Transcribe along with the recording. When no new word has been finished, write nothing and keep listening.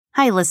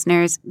Hi,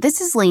 listeners. This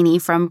is Lainey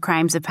from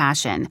Crimes of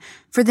Passion.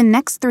 For the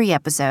next 3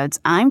 episodes,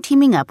 I'm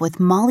teaming up with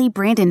Molly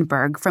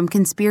Brandenburg from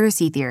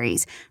Conspiracy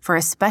Theories for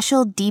a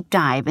special deep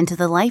dive into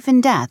the life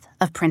and death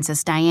of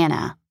Princess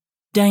Diana.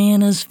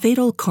 Diana's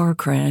fatal car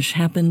crash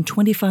happened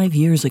 25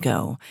 years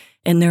ago,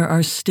 and there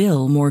are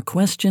still more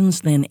questions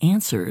than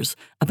answers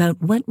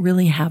about what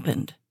really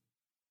happened.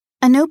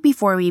 A note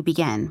before we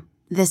begin.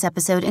 This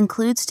episode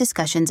includes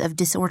discussions of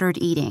disordered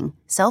eating,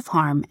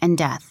 self-harm, and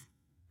death.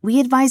 We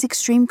advise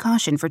extreme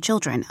caution for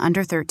children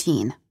under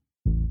 13.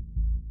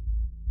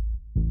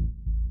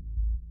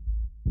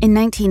 In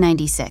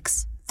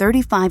 1996,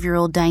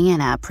 35-year-old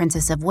Diana,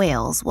 Princess of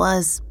Wales,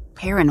 was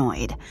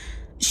paranoid.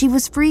 She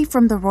was free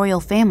from the royal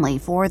family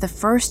for the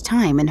first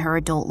time in her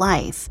adult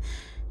life,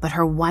 but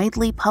her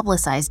widely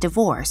publicized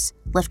divorce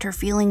left her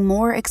feeling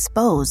more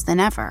exposed than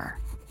ever.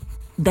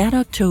 That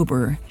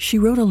October, she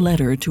wrote a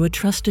letter to a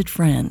trusted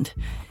friend.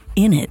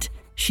 In it,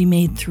 she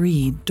made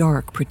 3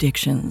 dark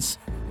predictions.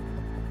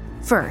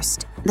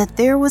 First, that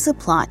there was a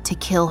plot to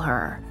kill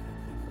her.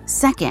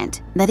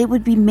 Second, that it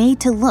would be made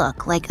to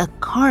look like a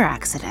car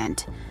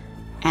accident.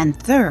 And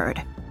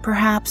third,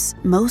 perhaps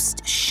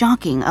most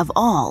shocking of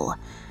all,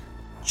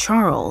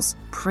 Charles,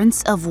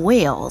 Prince of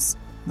Wales,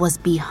 was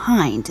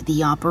behind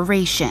the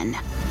operation.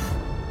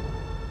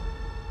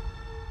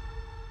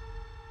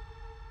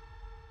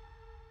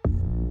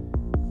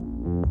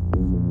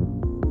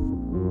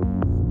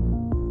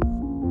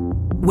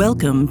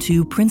 Welcome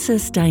to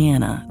Princess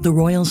Diana, the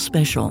Royal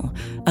Special,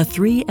 a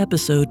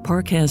 3-episode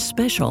Parcast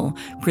special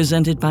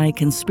presented by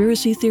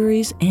Conspiracy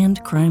Theories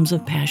and Crimes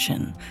of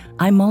Passion.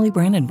 I'm Molly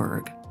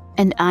Brandenburg.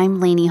 And I'm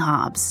Lainey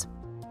Hobbs.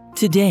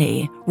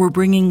 Today, we're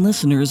bringing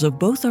listeners of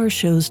both our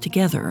shows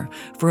together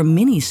for a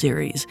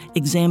mini-series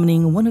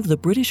examining one of the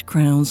British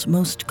Crown's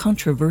most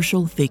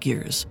controversial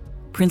figures,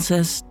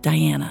 Princess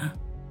Diana.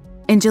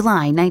 In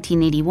July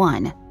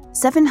 1981,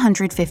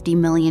 750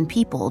 million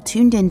people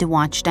tuned in to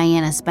watch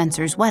Diana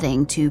Spencer's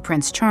wedding to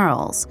Prince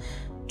Charles.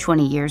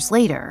 20 years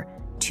later,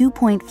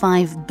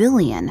 2.5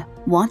 billion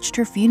watched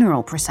her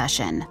funeral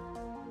procession.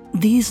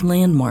 These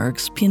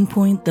landmarks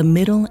pinpoint the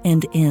middle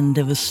and end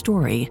of a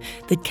story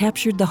that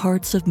captured the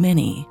hearts of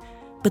many,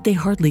 but they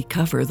hardly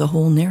cover the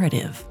whole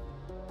narrative.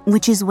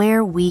 Which is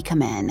where we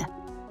come in.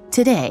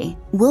 Today,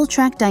 we'll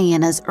track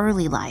Diana's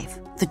early life,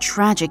 the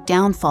tragic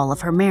downfall of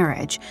her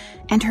marriage,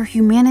 and her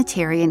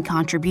humanitarian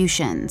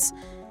contributions.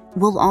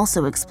 We'll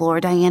also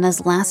explore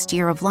Diana's last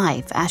year of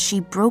life as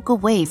she broke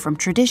away from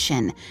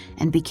tradition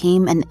and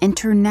became an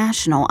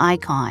international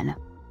icon.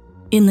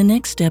 In the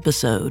next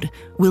episode,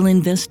 we'll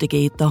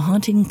investigate the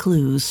haunting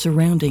clues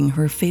surrounding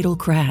her fatal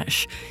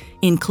crash,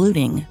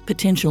 including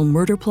potential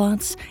murder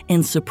plots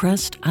and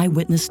suppressed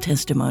eyewitness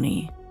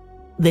testimony.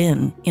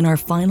 Then, in our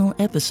final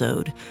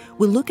episode,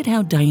 we'll look at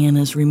how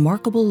Diana's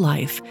remarkable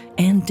life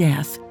and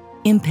death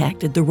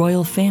impacted the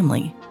royal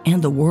family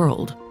and the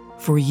world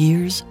for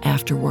years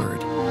afterward.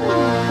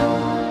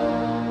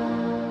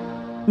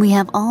 We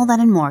have all that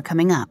and more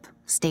coming up.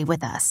 Stay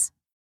with us.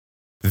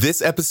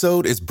 This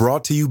episode is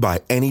brought to you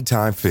by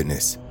Anytime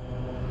Fitness.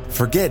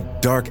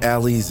 Forget dark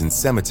alleys and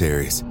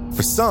cemeteries.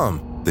 For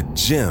some, the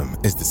gym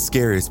is the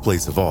scariest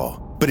place of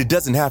all, but it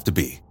doesn't have to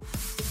be.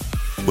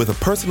 With a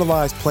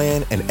personalized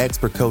plan and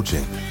expert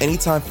coaching,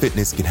 Anytime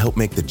Fitness can help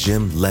make the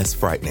gym less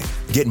frightening.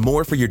 Get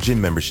more for your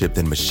gym membership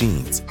than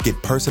machines. Get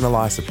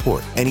personalized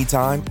support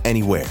anytime,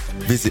 anywhere.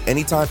 Visit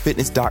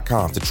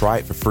AnytimeFitness.com to try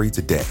it for free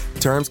today.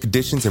 Terms,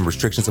 conditions, and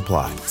restrictions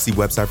apply. See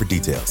website for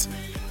details.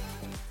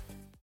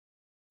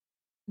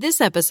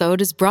 This episode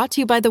is brought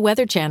to you by the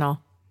Weather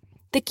Channel.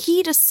 The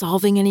key to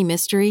solving any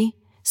mystery?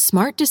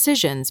 Smart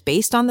decisions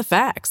based on the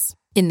facts.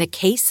 In the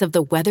case of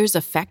the weather's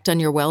effect on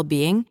your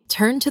well-being,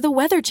 turn to the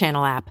Weather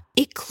Channel app.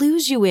 It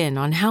clues you in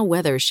on how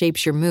weather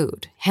shapes your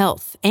mood,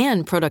 health,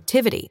 and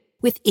productivity,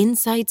 with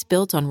insights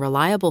built on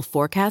reliable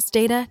forecast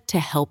data to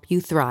help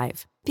you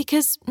thrive.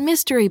 Because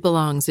mystery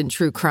belongs in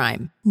true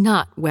crime,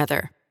 not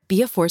weather.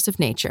 Be a force of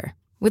nature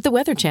with the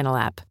Weather Channel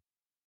app.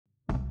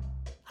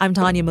 I'm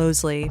Tanya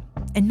Mosley.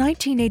 In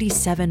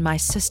 1987, my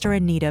sister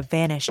Anita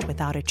vanished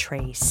without a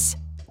trace.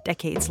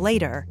 Decades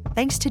later,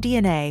 thanks to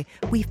DNA,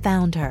 we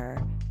found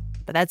her.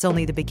 But that's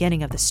only the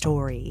beginning of the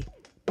story.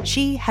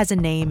 She Has a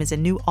Name is a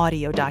new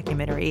audio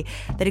documentary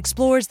that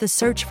explores the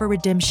search for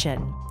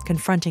redemption,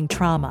 confronting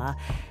trauma,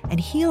 and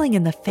healing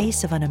in the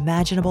face of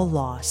unimaginable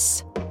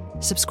loss.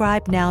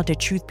 Subscribe now to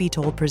Truth Be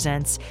Told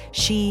presents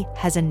She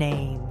Has a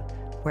Name,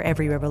 where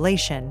every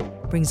revelation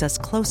brings us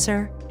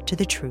closer to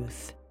the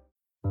truth.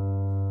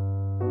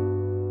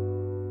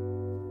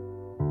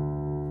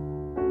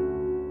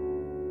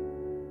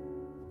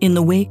 In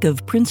the wake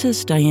of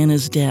Princess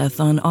Diana's death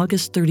on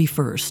August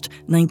 31st,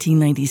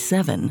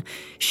 1997,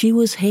 she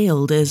was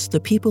hailed as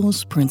the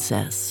People's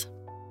Princess.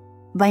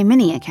 By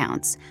many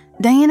accounts,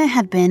 Diana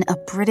had been a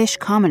British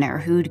commoner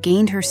who'd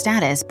gained her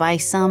status by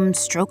some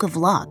stroke of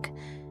luck.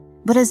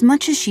 But as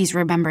much as she's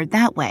remembered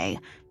that way,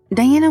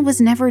 Diana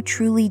was never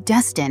truly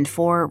destined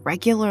for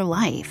regular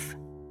life.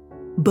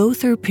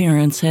 Both her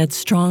parents had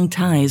strong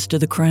ties to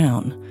the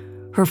crown.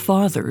 Her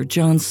father,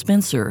 John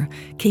Spencer,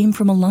 came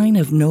from a line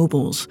of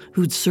nobles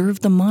who'd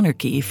served the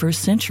monarchy for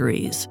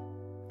centuries.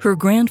 Her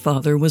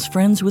grandfather was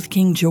friends with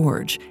King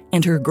George,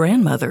 and her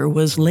grandmother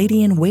was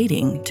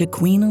lady-in-waiting to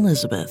Queen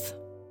Elizabeth.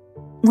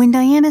 When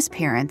Diana's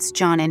parents,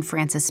 John and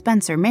Frances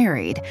Spencer,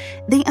 married,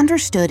 they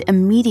understood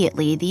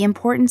immediately the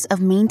importance of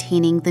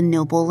maintaining the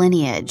noble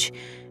lineage.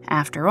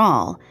 After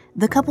all,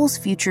 the couple's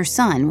future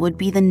son would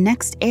be the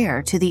next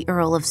heir to the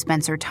Earl of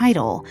Spencer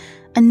title,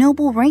 a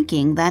noble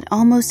ranking that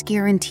almost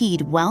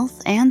guaranteed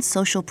wealth and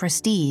social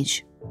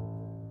prestige.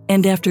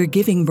 And after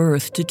giving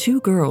birth to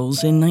 2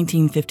 girls in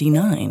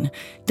 1959,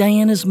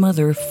 Diana's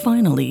mother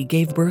finally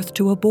gave birth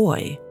to a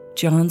boy,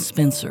 John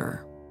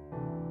Spencer.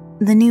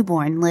 The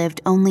newborn lived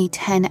only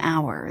 10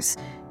 hours,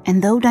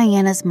 and though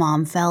Diana's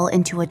mom fell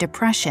into a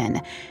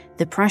depression,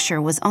 the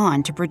pressure was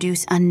on to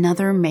produce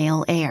another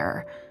male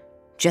heir.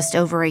 Just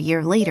over a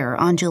year later,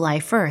 on July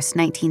 1st,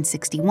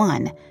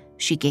 1961,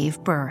 she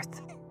gave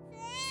birth.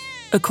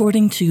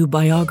 According to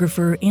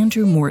biographer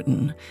Andrew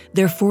Morton,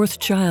 their 4th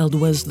child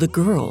was the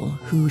girl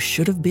who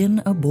should have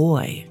been a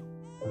boy.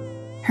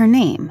 Her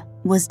name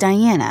was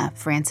Diana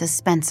Frances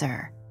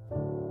Spencer.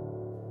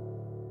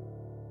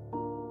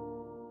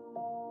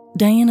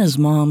 Diana's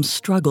mom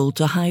struggled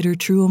to hide her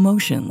true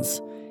emotions.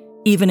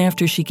 Even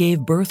after she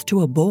gave birth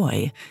to a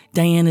boy,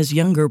 Diana's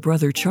younger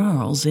brother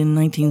Charles, in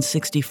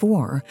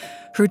 1964,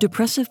 her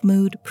depressive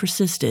mood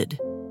persisted.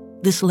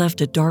 This left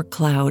a dark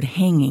cloud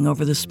hanging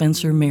over the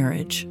Spencer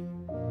marriage.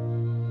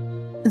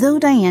 Though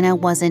Diana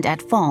wasn't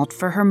at fault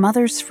for her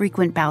mother's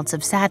frequent bouts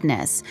of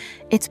sadness,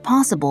 it's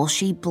possible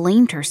she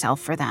blamed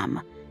herself for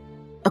them.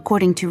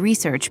 According to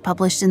research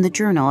published in the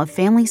Journal of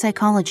Family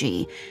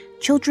Psychology,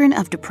 children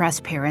of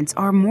depressed parents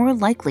are more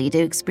likely to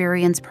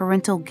experience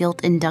parental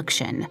guilt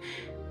induction.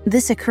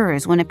 This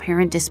occurs when a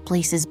parent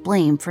displaces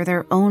blame for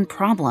their own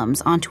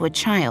problems onto a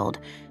child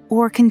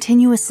or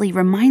continuously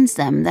reminds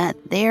them that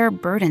they're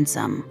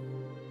burdensome.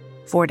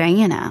 For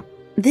Diana,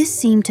 this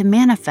seemed to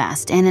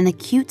manifest in an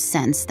acute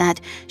sense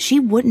that she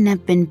wouldn't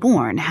have been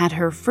born had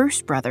her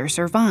first brother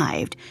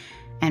survived,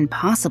 and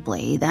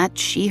possibly that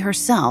she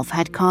herself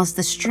had caused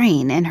the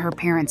strain in her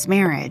parents'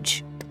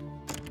 marriage.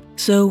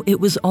 So it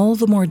was all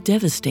the more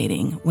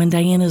devastating when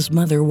Diana's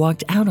mother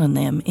walked out on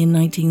them in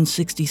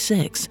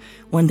 1966,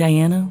 when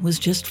Diana was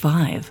just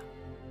 5.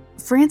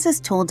 Frances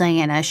told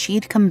Diana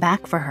she'd come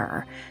back for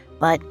her,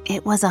 but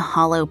it was a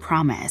hollow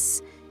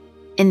promise.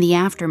 In the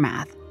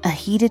aftermath, a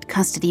heated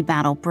custody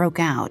battle broke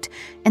out,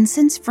 and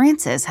since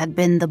Frances had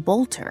been the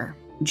bolter,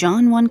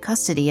 John won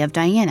custody of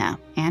Diana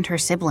and her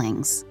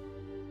siblings.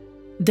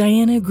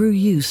 Diana grew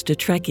used to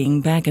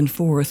trekking back and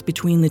forth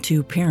between the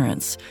 2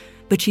 parents,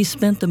 but she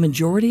spent the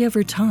majority of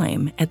her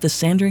time at the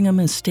Sandringham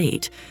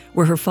estate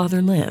where her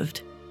father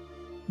lived.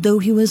 Though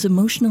he was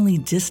emotionally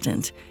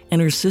distant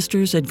and her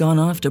sisters had gone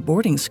off to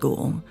boarding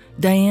school,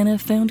 Diana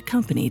found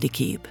company to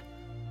keep.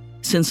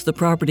 Since the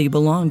property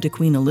belonged to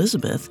Queen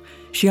Elizabeth,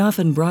 she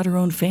often brought her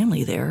own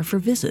family there for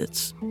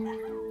visits.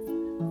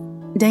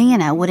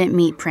 Diana wouldn't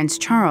meet Prince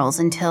Charles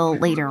until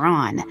later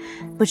on,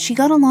 but she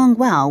got along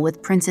well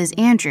with Princes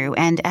Andrew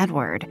and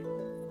Edward.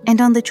 And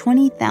on the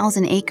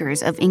 20,000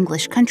 acres of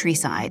English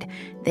countryside,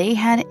 they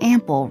had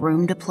ample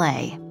room to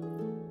play.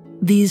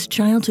 These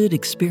childhood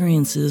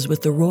experiences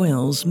with the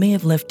royals may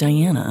have left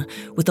Diana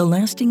with a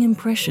lasting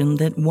impression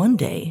that one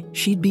day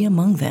she'd be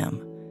among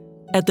them.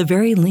 At the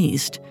very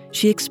least,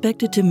 she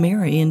expected to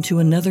marry into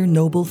another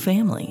noble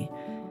family.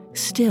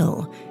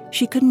 Still,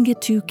 she couldn't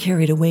get too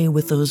carried away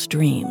with those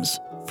dreams,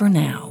 for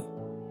now.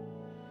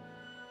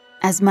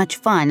 As much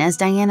fun as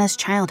Diana's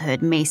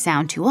childhood may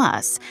sound to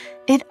us,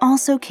 it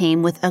also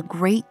came with a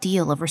great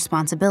deal of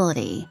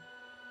responsibility.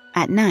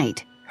 At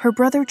night, her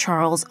brother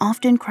Charles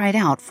often cried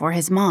out for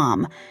his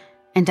mom,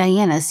 and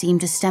Diana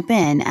seemed to step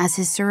in as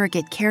his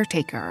surrogate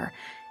caretaker,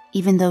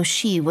 even though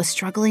she was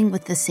struggling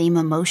with the same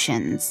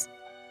emotions.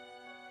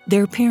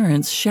 Their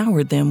parents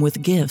showered them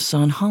with gifts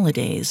on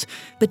holidays,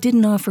 but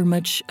didn't offer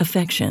much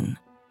affection.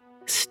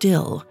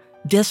 Still,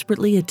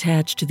 desperately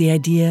attached to the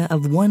idea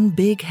of one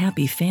big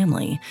happy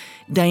family,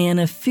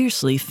 Diana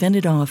fiercely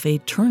fended off a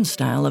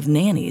turnstile of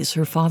nannies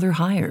her father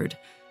hired.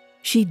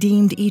 She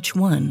deemed each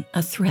one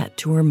a threat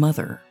to her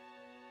mother.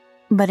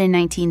 But in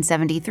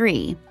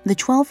 1973, the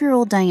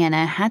 12-year-old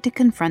Diana had to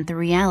confront the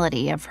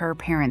reality of her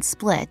parents'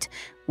 split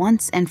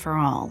once and for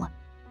all.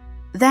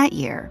 That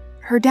year,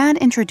 her dad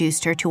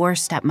introduced her to her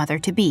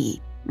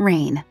stepmother-to-be,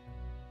 Rain.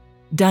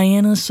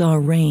 Diana saw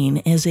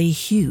Rain as a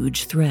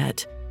huge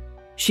threat.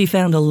 She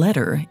found a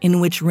letter in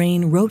which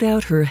Rain wrote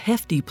out her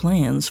hefty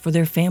plans for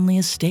their family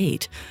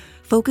estate,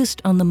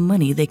 focused on the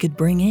money they could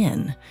bring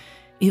in.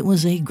 It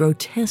was a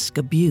grotesque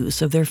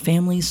abuse of their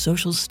family's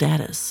social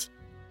status.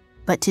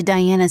 But to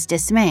Diana's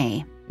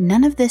dismay,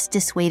 none of this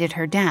dissuaded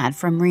her dad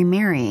from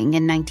remarrying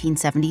in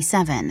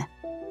 1977.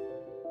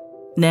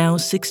 Now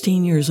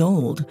 16 years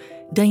old,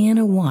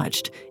 Diana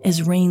watched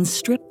as Rain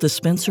stripped the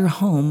Spencer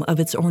home of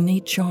its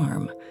ornate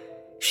charm.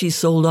 She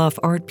sold off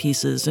art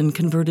pieces and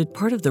converted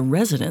part of the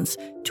residence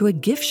to a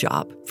gift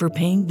shop for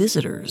paying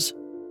visitors.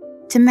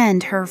 To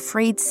mend her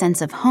frayed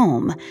sense of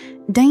home,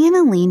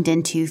 Diana leaned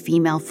into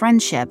female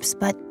friendships,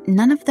 but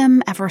none of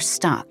them ever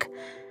stuck.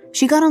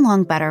 She got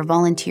along better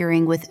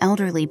volunteering with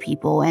elderly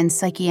people and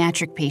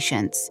psychiatric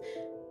patients.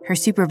 Her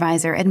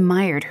supervisor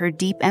admired her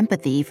deep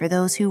empathy for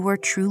those who were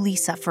truly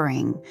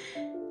suffering.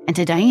 And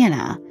to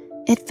Diana,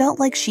 it felt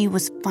like she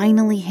was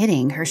finally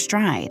hitting her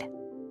stride.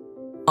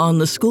 On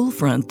the school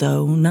front,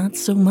 though, not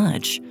so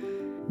much.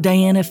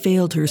 Diana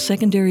failed her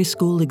secondary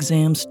school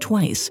exams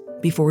twice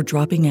before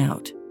dropping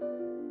out.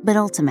 But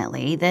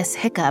ultimately, this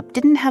hiccup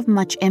didn't have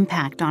much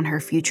impact on her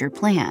future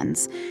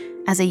plans.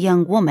 As a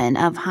young woman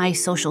of high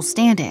social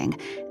standing,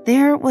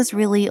 there was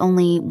really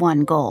only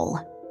one goal: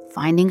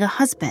 finding a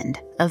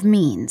husband of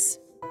means.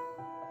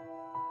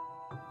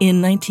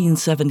 In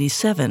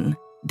 1977,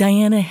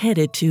 Diana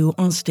headed to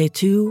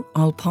Institut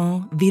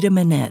Alpin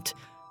Vida-Manette,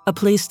 a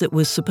place that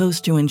was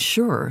supposed to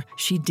ensure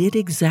she did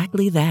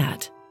exactly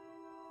that.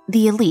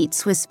 The elite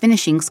Swiss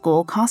finishing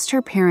school cost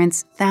her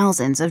parents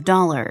thousands of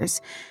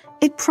dollars.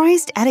 It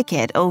prized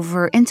etiquette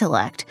over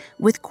intellect,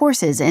 with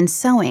courses in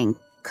sewing,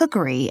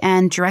 cookery,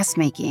 and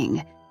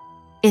dressmaking.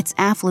 Its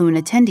affluent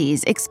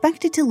attendees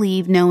expected to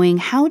leave knowing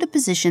how to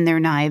position their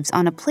knives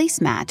on a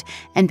placemat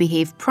and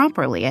behave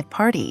properly at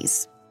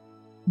parties.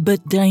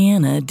 But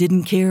Diana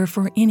didn't care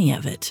for any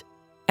of it.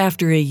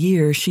 After a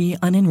year, she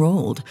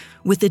unenrolled,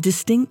 with a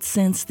distinct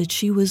sense that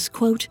she was,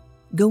 quote,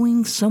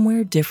 going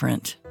somewhere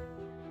different.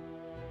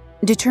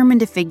 Determined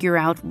to figure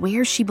out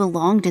where she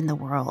belonged in the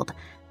world,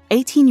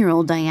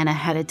 18-year-old Diana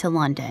headed to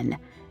London.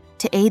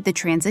 To aid the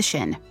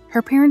transition,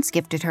 her parents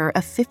gifted her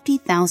a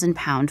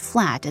 £50,000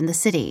 flat in the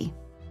city.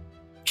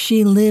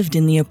 She lived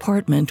in the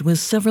apartment with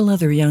several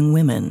other young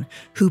women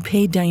who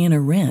paid Diana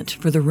rent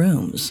for the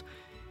rooms.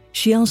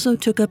 She also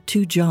took up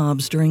 2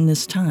 jobs during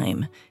this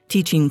time,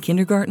 teaching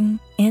kindergarten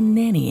and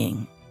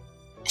nannying.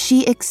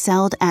 She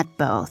excelled at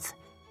both.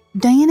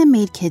 Diana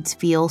made kids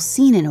feel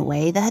seen in a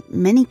way that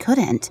many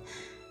couldn't.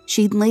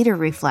 She'd later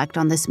reflect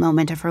on this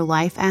moment of her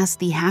life as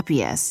the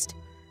happiest.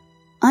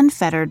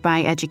 Unfettered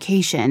by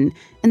education,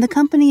 in the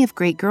company of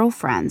great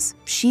girlfriends,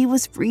 she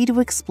was free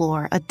to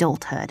explore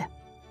adulthood.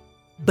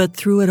 But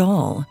through it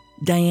all,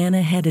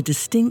 Diana had a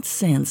distinct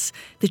sense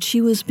that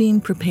she was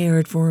being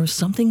prepared for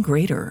something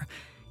greater,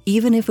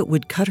 even if it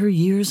would cut her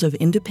years of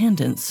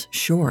independence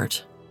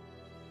short.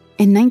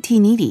 In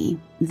 1980,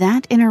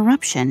 that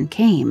interruption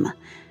came,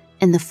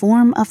 in the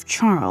form of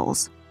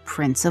Charles,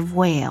 Prince of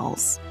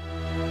Wales.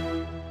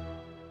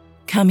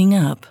 Coming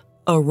up,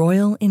 a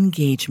royal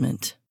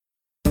engagement.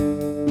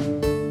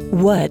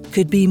 What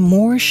could be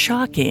more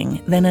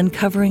shocking than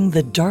uncovering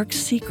the dark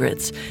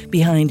secrets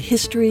behind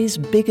history's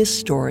biggest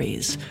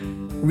stories,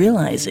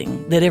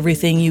 realizing that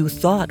everything you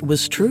thought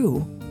was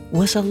true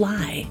was a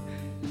lie?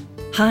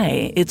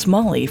 Hi, it's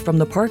Molly from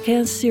the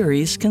Parcast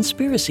series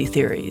Conspiracy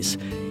Theories.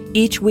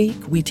 Each week,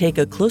 we take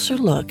a closer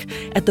look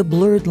at the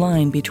blurred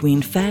line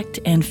between fact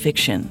and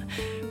fiction,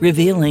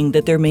 revealing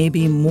that there may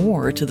be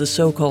more to the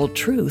so-called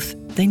truth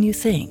than you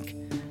think.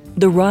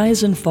 The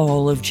rise and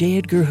fall of J.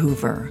 Edgar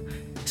Hoover,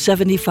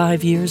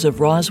 75 years of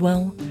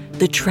Roswell,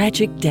 the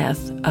tragic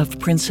death of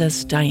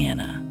Princess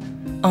Diana.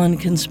 On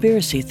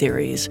Conspiracy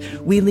Theories,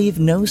 we leave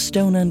no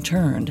stone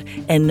unturned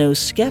and no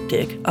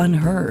skeptic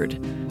unheard.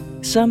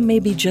 Some may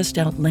be just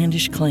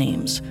outlandish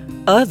claims.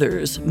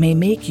 Others may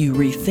make you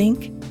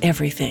rethink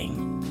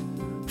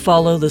everything.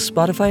 Follow the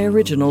Spotify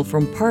original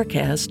from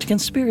Parcast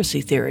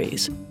Conspiracy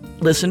Theories.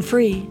 Listen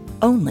free,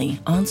 only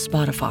on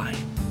Spotify.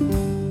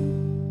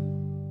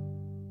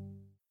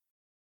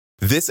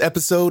 This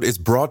episode is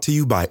brought to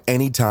you by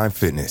Anytime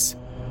Fitness.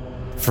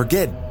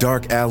 Forget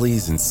dark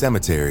alleys and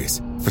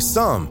cemeteries. For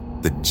some,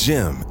 the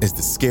gym is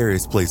the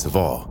scariest place of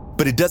all,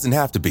 but it doesn't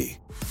have to be.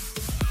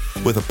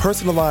 With a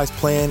personalized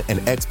plan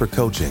and expert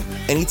coaching,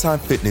 Anytime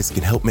Fitness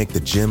can help make the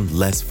gym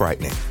less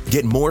frightening.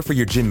 Get more for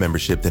your gym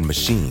membership than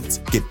machines.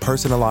 Get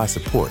personalized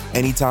support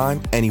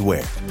anytime,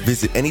 anywhere.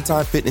 Visit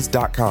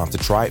AnytimeFitness.com to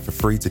try it for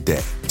free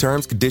today.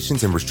 Terms,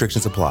 conditions, and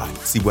restrictions apply.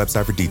 See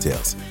website for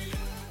details.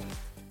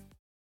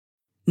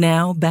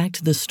 Now back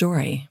to the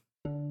story.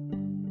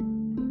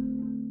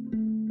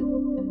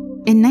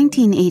 In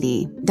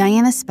 1980,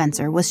 Diana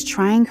Spencer was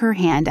trying her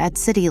hand at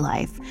city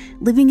life,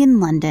 living in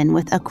London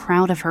with a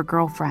crowd of her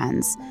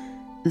girlfriends.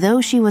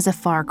 Though she was a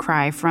far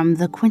cry from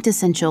the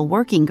quintessential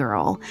working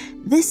girl,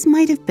 this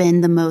might have been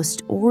the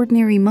most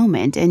ordinary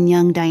moment in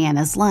young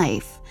Diana's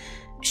life.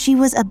 She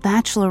was a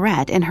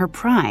bachelorette in her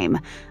prime,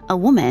 a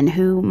woman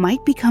who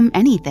might become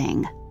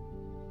anything.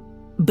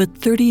 But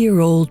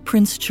 30-year-old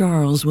Prince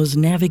Charles was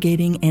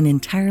navigating an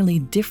entirely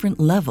different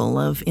level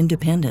of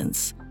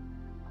independence.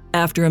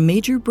 After a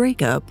major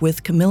breakup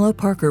with Camilla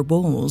Parker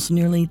Bowles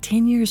nearly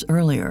 10 years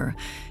earlier,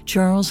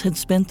 Charles had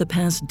spent the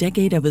past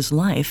decade of his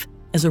life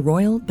as a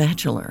royal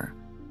bachelor.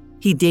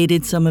 He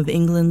dated some of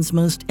England's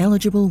most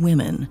eligible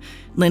women,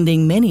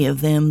 lending many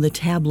of them the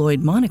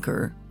tabloid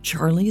moniker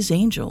Charlie's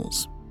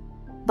Angels.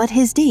 But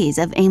his days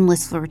of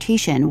aimless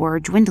flirtation were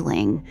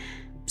dwindling.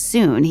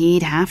 Soon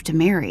he'd have to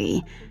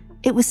marry.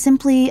 It was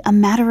simply a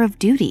matter of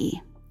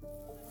duty.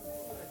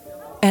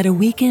 At a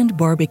weekend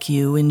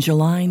barbecue in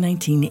July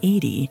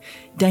 1980,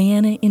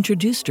 Diana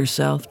introduced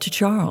herself to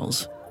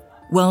Charles.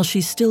 While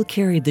she still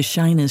carried the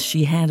shyness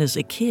she had as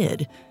a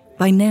kid,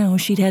 by now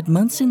she'd had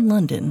months in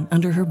London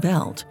under her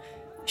belt.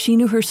 She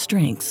knew her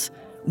strengths,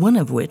 one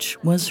of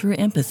which was her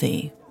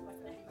empathy.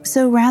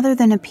 So rather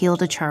than appeal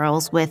to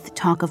Charles with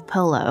talk of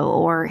polo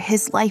or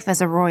his life as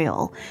a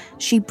royal,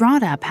 she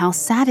brought up how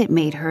sad it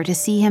made her to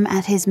see him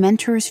at his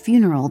mentor's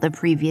funeral the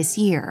previous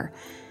year.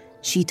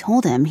 She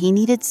told him he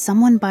needed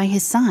someone by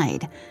his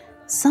side,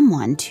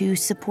 someone to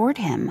support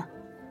him.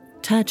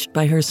 Touched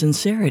by her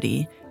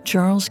sincerity,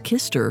 Charles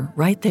kissed her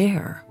right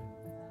there.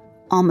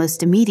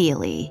 Almost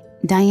immediately,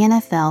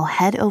 Diana fell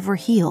head over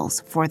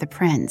heels for the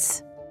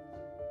prince.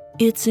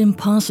 It's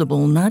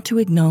impossible not to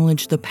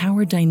acknowledge the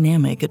power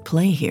dynamic at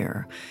play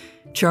here.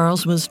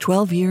 Charles was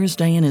 12 years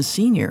Diana's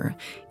senior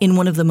in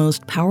one of the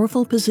most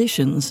powerful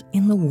positions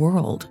in the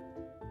world.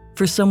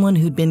 For someone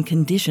who'd been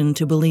conditioned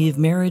to believe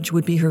marriage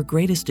would be her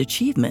greatest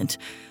achievement,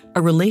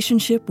 a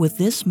relationship with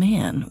this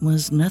man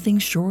was nothing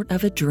short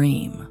of a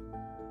dream.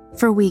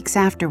 For weeks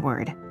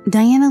afterward,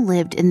 Diana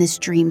lived in this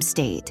dream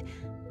state.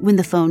 When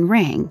the phone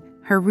rang,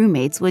 her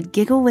roommates would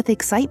giggle with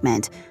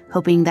excitement,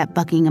 hoping that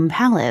Buckingham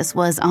Palace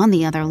was on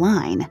the other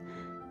line.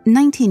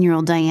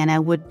 19-year-old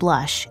Diana would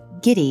blush,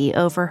 giddy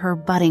over her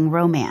budding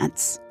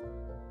romance.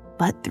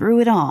 But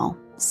through it all,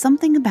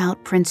 something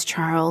about Prince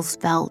Charles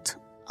felt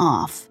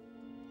off.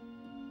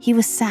 He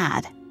was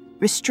sad,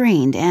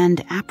 restrained,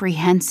 and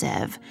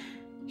apprehensive.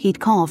 He'd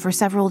call for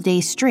several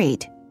days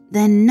straight,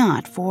 then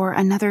not for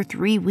another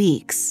 3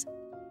 weeks.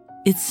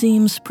 It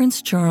seems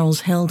Prince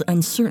Charles held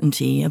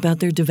uncertainty about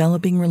their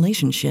developing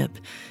relationship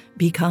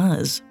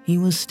because he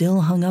was still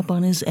hung up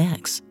on his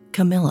ex,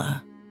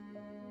 Camilla.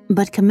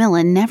 But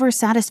Camilla never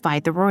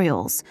satisfied the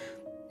royals.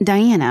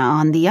 Diana,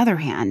 on the other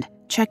hand,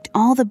 checked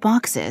all the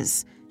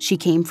boxes. She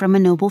came from a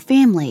noble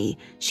family,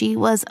 she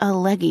was a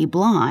leggy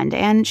blonde,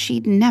 and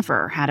she'd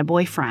never had a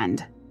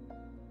boyfriend.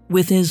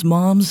 With his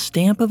mom's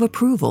stamp of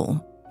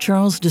approval,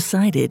 Charles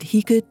decided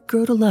he could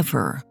grow to love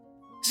her.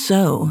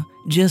 So,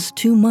 just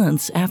 2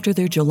 months after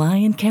their July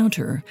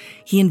encounter,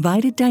 he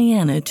invited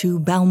Diana to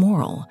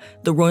Balmoral,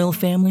 the royal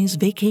family's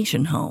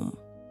vacation home.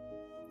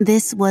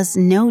 This was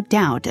no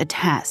doubt a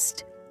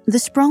test. The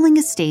sprawling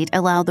estate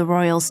allowed the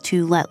royals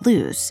to let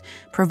loose,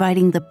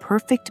 providing the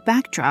perfect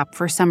backdrop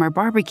for summer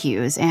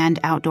barbecues and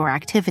outdoor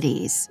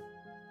activities.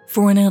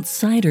 For an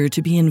outsider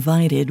to be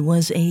invited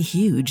was a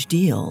huge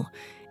deal,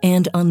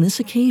 and on this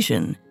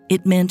occasion,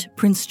 it meant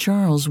Prince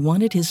Charles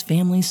wanted his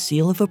family's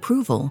seal of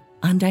approval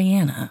on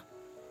Diana.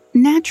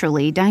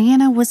 Naturally,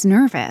 Diana was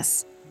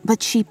nervous,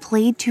 but she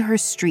played to her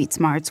street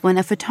smarts when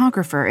a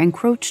photographer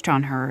encroached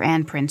on her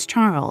and Prince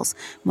Charles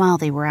while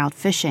they were out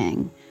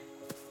fishing.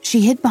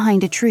 She hid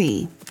behind a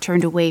tree,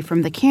 turned away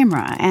from the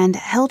camera, and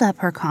held up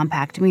her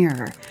compact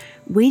mirror,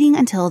 waiting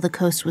until the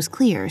coast was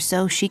clear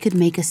so she could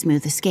make a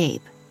smooth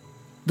escape.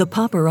 The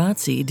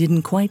paparazzi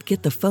didn't quite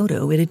get the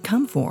photo it had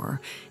come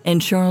for,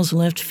 and Charles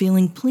left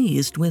feeling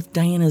pleased with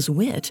Diana's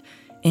wit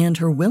and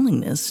her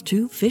willingness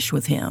to fish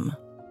with him.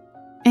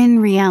 In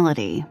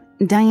reality,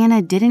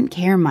 Diana didn't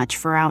care much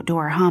for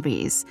outdoor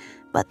hobbies,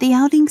 but the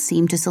outing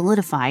seemed to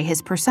solidify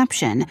his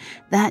perception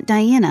that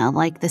Diana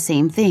liked the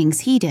same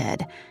things he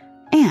did,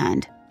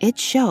 and it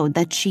showed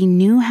that she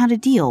knew how to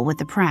deal with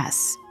the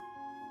press.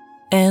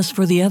 As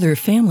for the other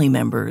family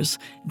members,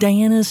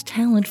 Diana's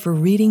talent for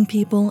reading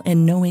people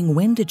and knowing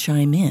when to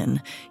chime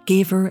in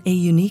gave her a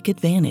unique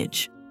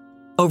advantage.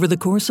 Over the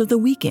course of the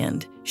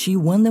weekend, she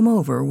won them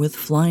over with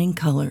flying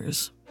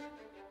colors.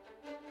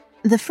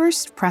 The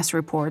first press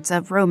reports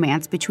of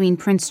romance between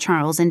Prince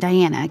Charles and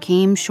Diana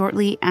came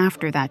shortly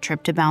after that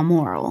trip to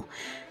Balmoral.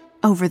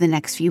 Over the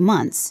next few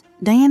months,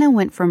 Diana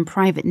went from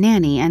private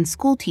nanny and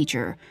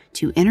schoolteacher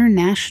to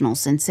international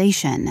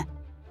sensation.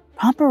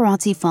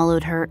 Paparazzi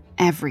followed her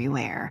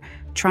everywhere,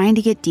 trying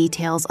to get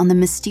details on the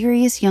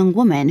mysterious young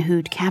woman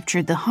who'd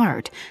captured the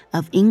heart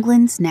of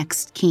England's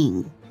next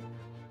king.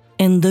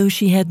 And though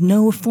she had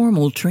no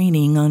formal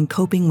training on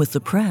coping with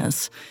the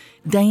press,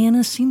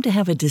 Diana seemed to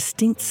have a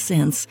distinct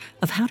sense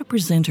of how to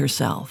present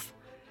herself.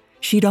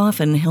 She'd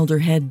often held her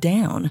head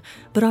down,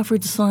 but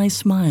offered sly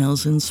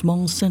smiles and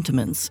small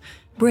sentiments,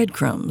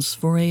 breadcrumbs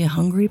for a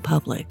hungry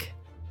public.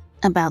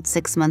 About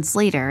 6 months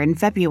later, in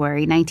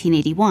February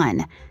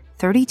 1981,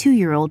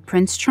 32-year-old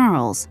Prince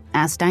Charles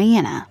asked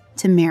Diana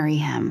to marry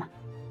him.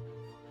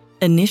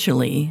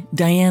 Initially,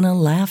 Diana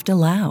laughed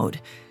aloud.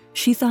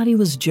 She thought he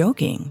was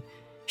joking.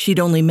 She'd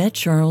only met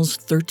Charles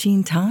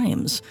 13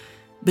 times,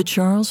 but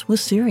Charles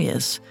was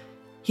serious.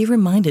 He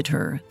reminded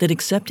her that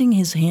accepting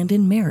his hand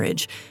in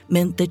marriage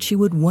meant that she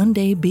would one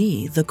day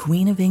be the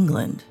Queen of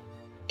England.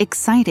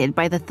 Excited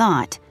by the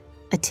thought,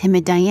 a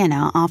timid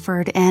Diana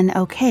offered an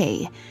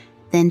okay,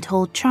 then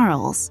told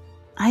Charles,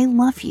 "I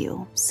love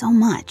you so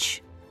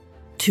much."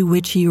 To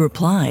which he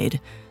replied,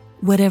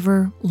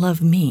 "Whatever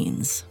love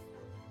means."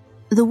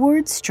 The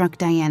words struck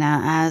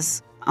Diana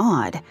as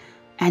odd,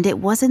 and it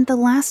wasn't the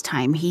last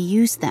time he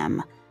used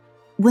them.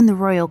 When the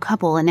royal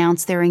couple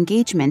announced their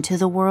engagement to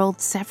the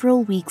world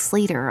several weeks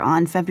later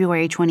on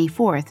February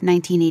 24,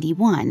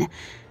 1981,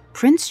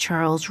 Prince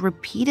Charles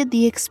repeated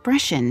the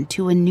expression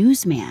to a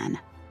newsman.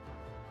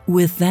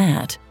 With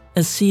that,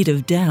 a seed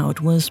of doubt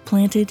was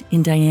planted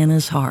in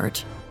Diana's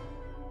heart.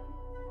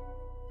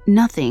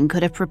 Nothing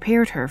could have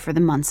prepared her for the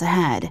months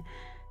ahead.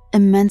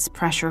 Immense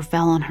pressure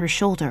fell on her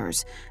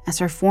shoulders as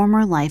her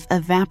former life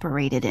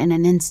evaporated in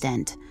an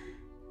instant.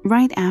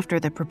 Right after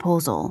the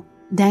proposal,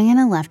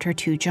 Diana left her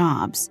 2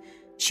 jobs.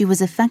 She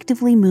was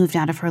effectively moved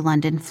out of her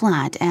London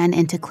flat and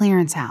into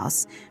Clarence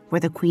House,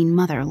 where the Queen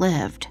Mother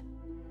lived.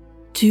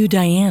 To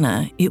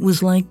Diana, it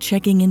was like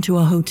checking into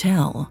a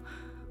hotel.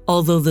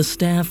 Although the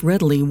staff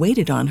readily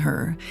waited on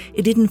her,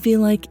 it didn't feel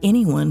like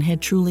anyone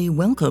had truly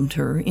welcomed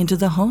her into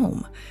the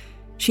home.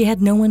 She had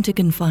no one to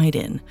confide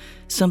in,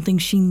 something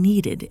she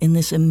needed in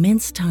this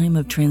immense time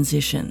of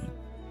transition.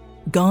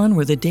 Gone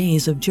were the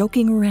days of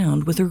joking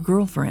around with her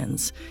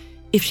girlfriends.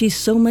 If she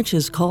so much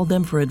as called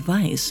them for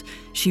advice,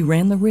 she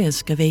ran the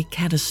risk of a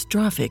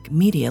catastrophic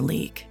media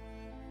leak.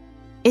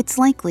 It's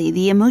likely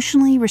the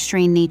emotionally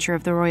restrained nature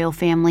of the royal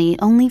family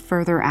only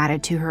further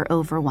added to her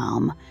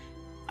overwhelm.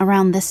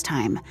 Around this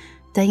time,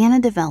 Diana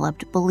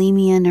developed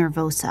bulimia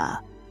nervosa.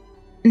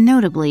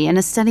 Notably, in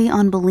a study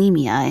on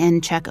bulimia in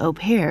Czech au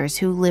pairs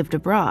who lived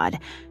abroad,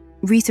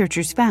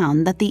 researchers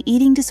found that the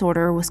eating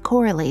disorder was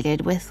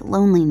correlated with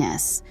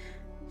loneliness.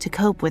 To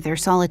cope with their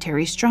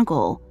solitary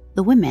struggle,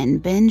 the women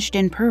binged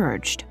and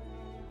purged.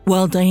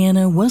 While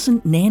Diana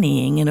wasn't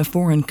nannying in a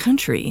foreign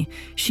country,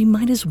 she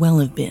might as well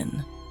have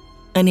been.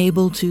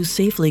 Unable to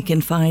safely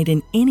confide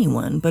in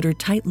anyone but her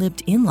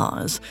tight-lipped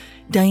in-laws,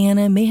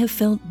 Diana may have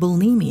felt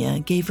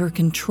bulimia gave her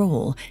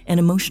control and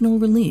emotional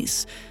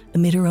release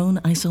amid her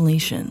own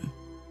isolation.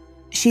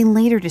 She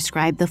later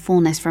described the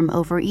fullness from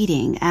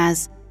overeating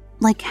as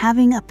like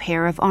having a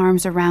pair of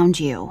arms around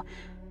you.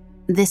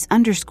 This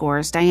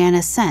underscores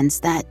Diana's sense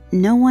that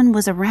no one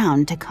was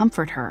around to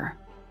comfort her.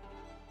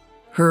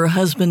 Her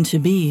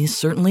husband-to-be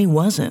certainly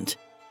wasn't.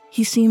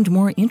 He seemed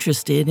more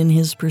interested in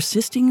his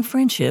persisting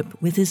friendship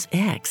with his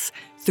ex,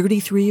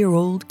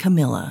 33-year-old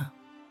Camilla.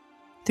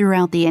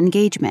 Throughout the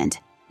engagement,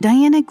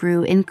 Diana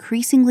grew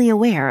increasingly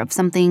aware of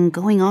something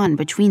going on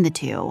between the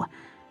two.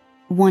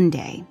 One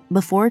day,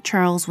 before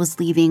Charles was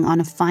leaving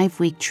on a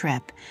 5-week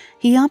trip,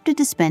 he opted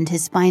to spend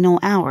his final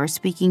hour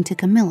speaking to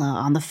Camilla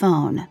on the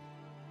phone.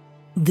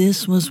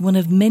 This was one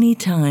of many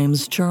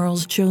times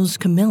Charles chose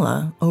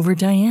Camilla over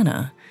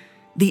Diana.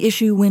 The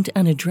issue went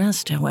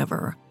unaddressed,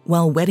 however,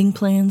 while wedding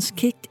plans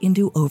kicked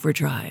into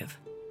overdrive.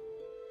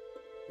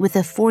 With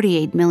a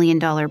 $48 million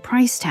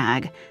price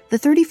tag, the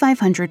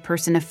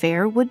 3,500-person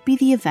affair would be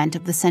the event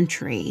of the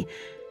century,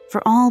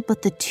 for all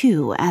but the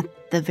 2 at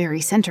the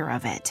very center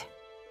of it.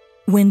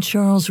 When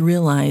Charles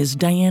realized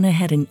Diana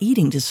had an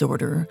eating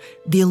disorder,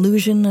 the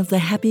illusion of the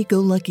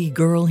happy-go-lucky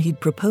girl he'd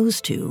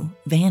proposed to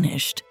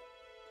vanished.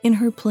 In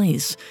her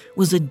place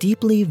was a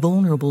deeply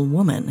vulnerable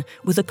woman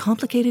with a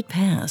complicated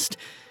past,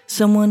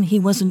 someone he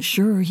wasn't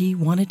sure he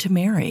wanted to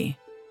marry.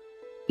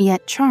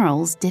 Yet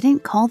Charles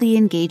didn't call the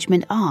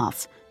engagement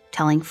off,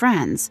 telling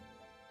friends,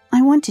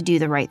 "I want to do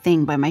the right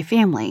thing by my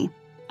family.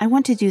 I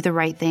want to do the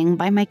right thing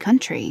by my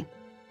country."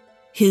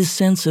 His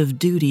sense of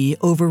duty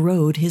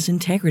overrode his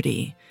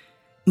integrity.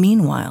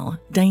 Meanwhile,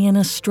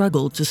 Diana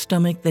struggled to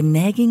stomach the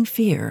nagging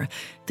fear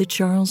that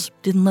Charles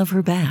didn't love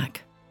her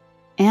back.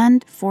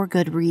 And for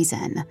good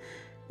reason.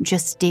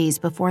 Just days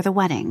before the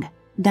wedding,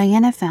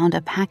 Diana found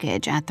a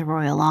package at the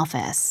royal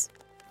office.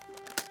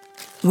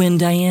 When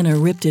Diana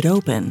ripped it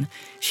open,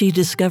 she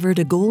discovered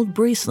a gold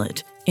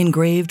bracelet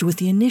engraved with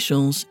the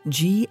initials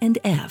G and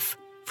F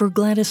for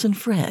Gladys and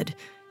Fred,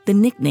 the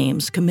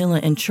nicknames Camilla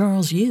and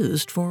Charles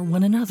used for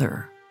one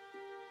another.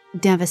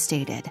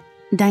 Devastated,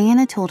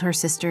 Diana told her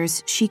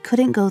sisters she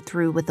couldn't go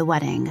through with the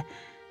wedding,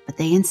 but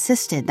they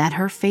insisted that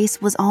her face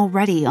was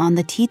already on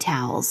the tea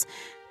towels.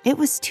 It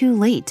was too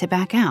late to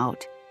back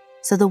out,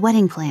 so the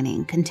wedding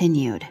planning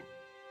continued.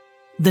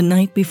 The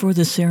night before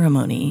the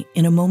ceremony,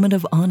 in a moment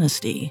of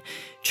honesty,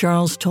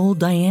 Charles told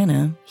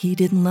Diana he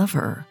didn't love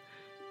her.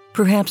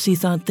 Perhaps he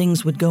thought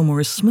things would go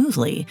more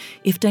smoothly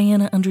if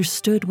Diana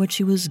understood what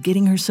she was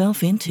getting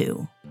herself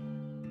into.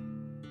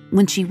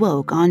 When she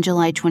woke on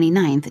July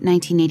 29,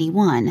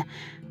 1981,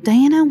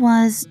 Diana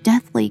was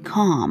deathly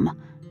calm,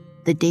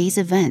 the day's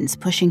events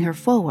pushing her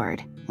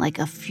forward like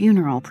a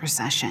funeral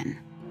procession.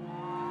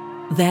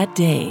 That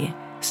day,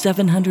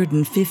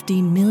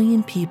 750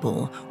 million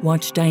people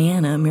watched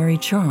Diana marry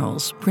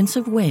Charles, Prince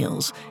of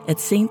Wales, at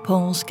St.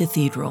 Paul's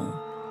Cathedral.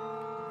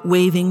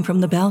 Waving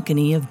from the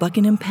balcony of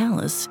Buckingham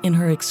Palace in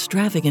her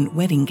extravagant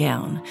wedding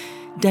gown,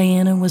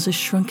 Diana was a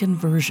shrunken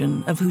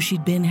version of who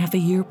she'd been half a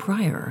year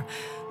prior,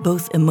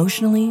 both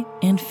emotionally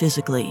and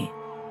physically.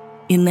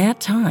 In that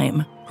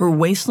time, her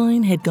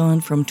waistline had gone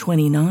from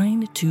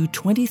 29 to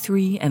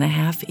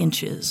 23.5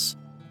 inches.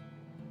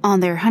 On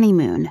their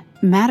honeymoon,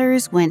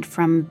 matters went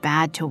from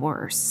bad to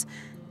worse.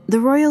 The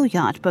royal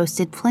yacht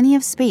boasted plenty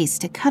of space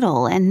to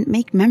cuddle and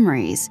make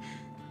memories,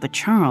 But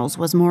Charles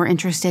was more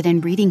interested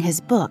in reading his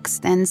books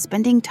than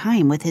spending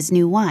time with his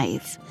new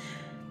wife.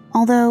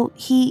 Although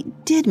he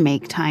did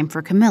make time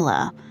for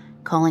Camilla,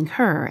 calling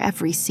her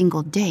every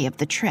single day of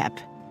the trip.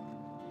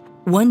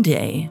 One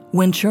day,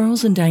 when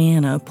Charles and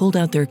Diana pulled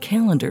out their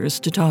calendars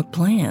to talk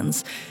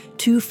plans,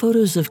 2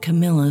 photos of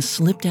Camilla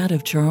slipped out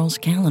of Charles'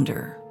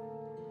 calendar.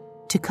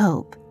 To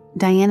cope,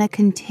 Diana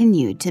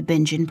continued to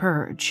binge and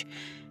purge.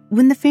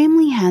 When the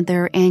family had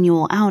their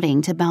annual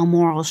outing to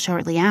Balmoral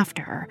shortly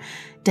after,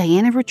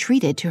 Diana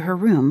retreated to her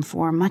room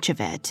for much of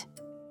it.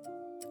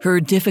 Her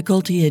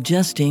difficulty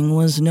adjusting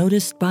was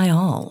noticed by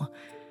all.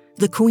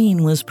 The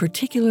Queen was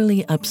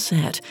particularly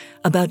upset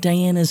about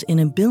Diana's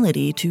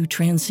inability to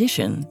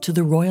transition to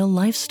the royal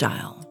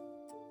lifestyle.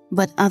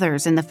 But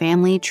others in the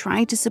family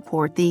tried to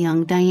support the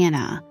young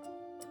Diana.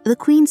 The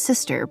Queen's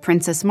sister,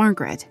 Princess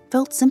Margaret,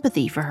 felt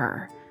sympathy for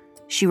her.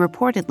 She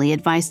reportedly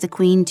advised the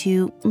Queen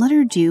to let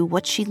her do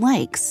what she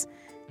likes.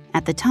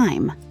 At the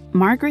time,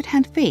 Margaret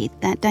had faith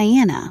that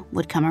Diana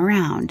would come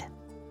around.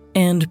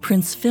 And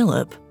Prince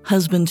Philip,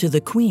 husband to the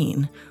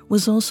Queen,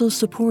 was also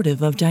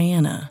supportive of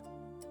Diana.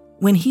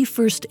 When he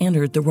first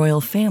entered the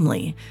royal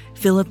family,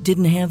 Philip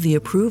didn't have the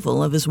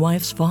approval of his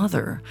wife's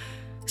father,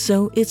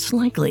 so it's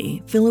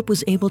likely Philip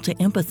was able to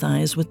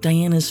empathize with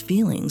Diana's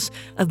feelings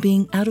of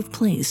being out of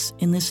place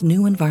in this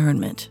new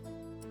environment.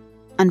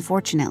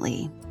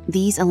 Unfortunately,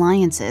 these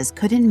alliances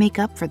couldn't make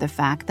up for the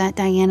fact that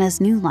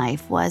Diana's new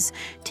life was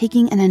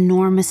taking an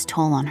enormous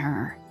toll on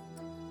her.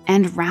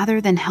 And rather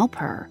than help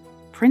her,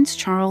 Prince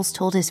Charles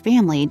told his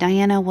family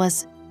Diana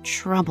was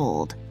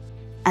troubled.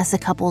 As the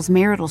couple's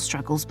marital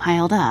struggles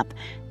piled up,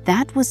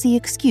 that was the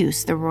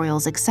excuse the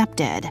royals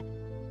accepted.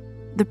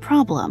 The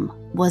problem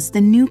was the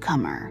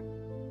newcomer,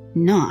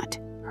 not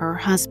her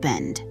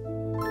husband.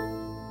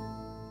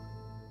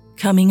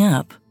 Coming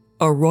up,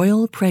 a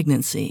royal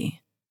pregnancy.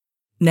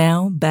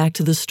 Now back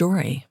to the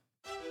story.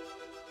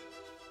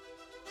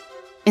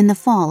 In the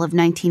fall of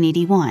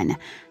 1981,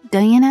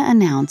 Diana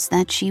announced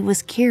that she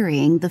was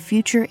carrying the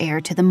future heir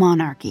to the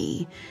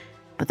monarchy,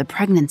 but the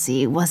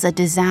pregnancy was a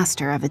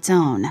disaster of its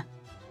own.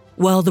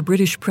 While the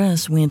British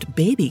press went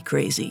baby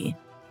crazy,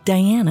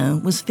 Diana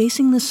was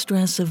facing the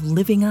stress of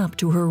living up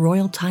to her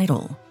royal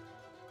title.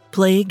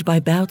 Plagued by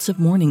bouts of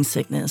morning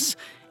sickness,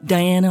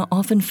 Diana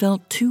often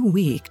felt too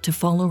weak to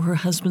follow her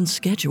husband's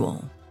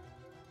schedule.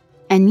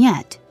 And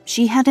yet,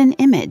 she had an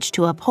image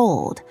to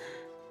uphold.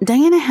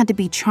 Diana had to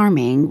be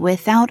charming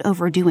without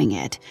overdoing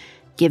it,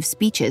 give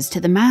speeches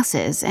to the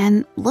masses,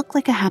 and look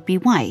like a happy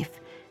wife,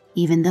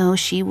 even though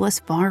she was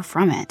far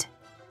from it.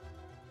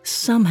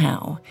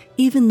 Somehow,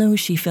 even though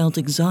she felt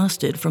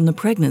exhausted from the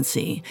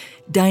pregnancy,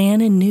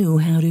 Diana knew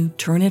how to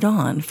turn it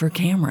on for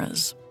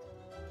cameras.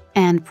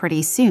 And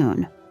pretty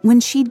soon, when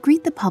she'd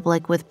greet the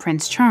public with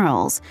Prince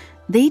Charles,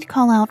 they'd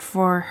call out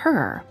for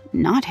her,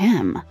 not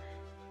him.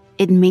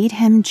 It made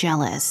him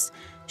jealous.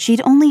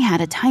 She'd only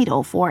had a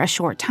title for a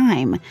short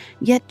time,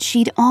 yet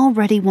she'd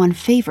already won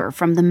favor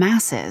from the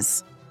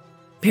masses.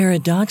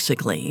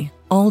 Paradoxically,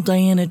 all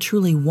Diana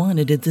truly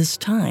wanted at this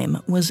time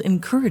was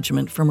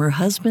encouragement from her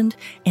husband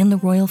and the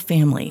royal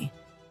family.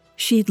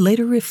 She'd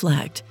later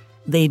reflect,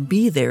 "They'd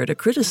be there to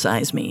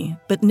criticize me,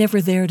 but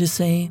never there to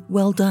say,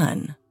 'Well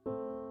done.'"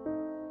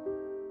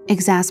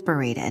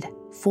 Exasperated,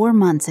 4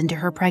 months into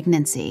her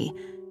pregnancy,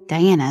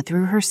 Diana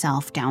threw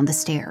herself down the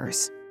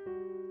stairs.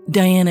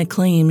 Diana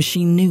claims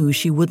she knew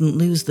she wouldn't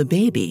lose the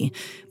baby,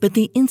 but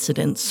the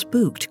incident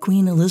spooked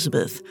Queen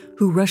Elizabeth,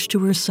 who rushed to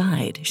her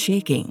side,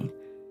 shaking.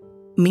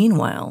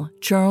 Meanwhile,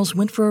 Charles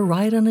went for a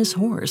ride on his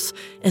horse,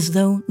 as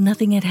though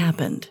nothing had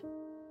happened.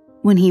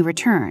 When he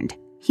returned,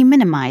 he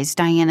minimized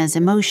Diana's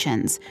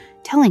emotions,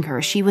 telling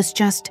her she was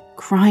just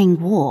crying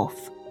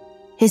wolf.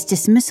 His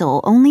dismissal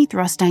only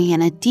thrust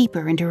Diana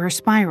deeper into her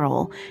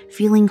spiral,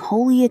 feeling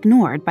wholly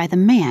ignored by the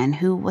man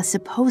who was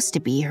supposed to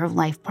be her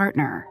life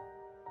partner.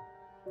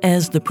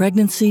 As the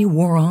pregnancy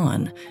wore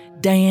on,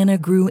 Diana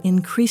grew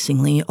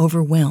increasingly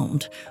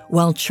overwhelmed,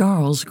 while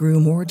Charles grew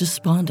more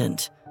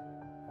despondent.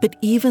 But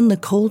even the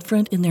cold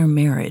front in their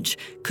marriage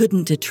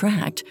couldn't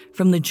detract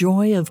from the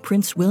joy of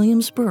Prince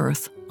William's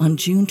birth on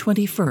June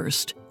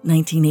 21st,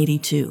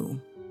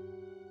 1982.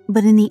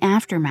 But in the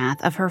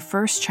aftermath of her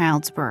first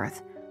child's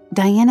birth,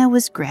 Diana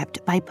was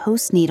gripped by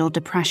postnatal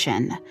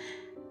depression.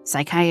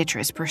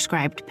 Psychiatrists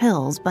prescribed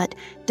pills, but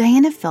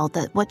Diana felt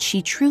that what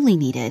she truly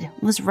needed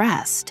was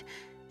rest.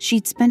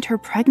 She'd spent her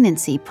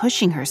pregnancy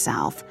pushing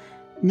herself.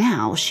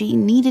 Now she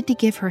needed to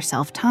give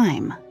herself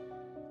time.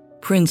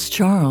 Prince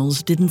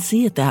Charles didn't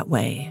see it that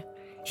way.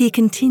 He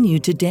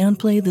continued to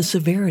downplay the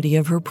severity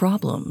of her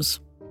problems.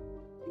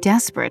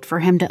 Desperate for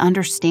him to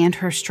understand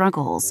her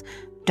struggles,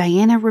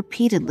 Diana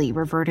repeatedly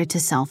reverted to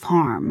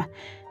self-harm.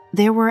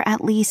 There were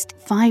at least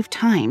 5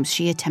 times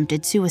she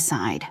attempted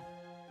suicide.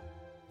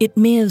 It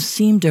may have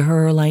seemed to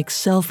her like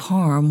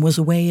self-harm was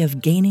a way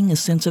of gaining a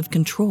sense of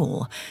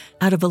control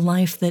out of a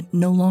life that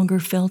no longer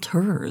felt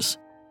hers.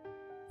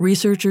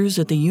 Researchers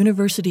at the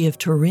University of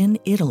Turin,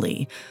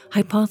 Italy,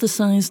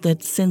 hypothesized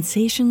that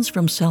sensations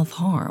from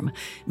self-harm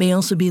may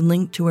also be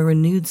linked to a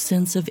renewed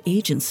sense of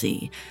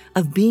agency,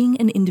 of being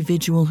an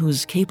individual who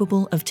is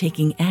capable of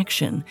taking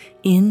action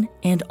in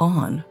and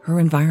on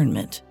her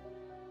environment.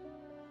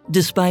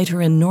 Despite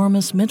her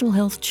enormous mental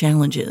health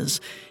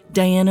challenges,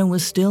 Diana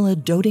was still a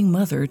doting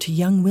mother to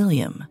young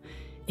William,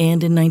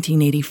 and in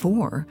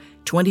 1984,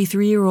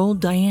 23-year-old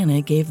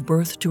Diana gave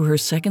birth to her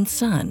second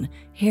son,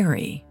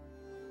 Harry.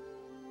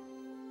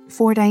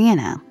 For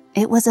Diana,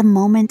 it was a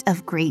moment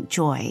of great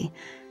joy.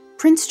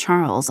 Prince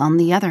Charles, on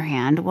the other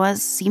hand,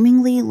 was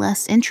seemingly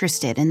less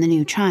interested in the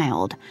new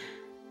child.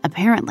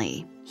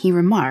 Apparently, he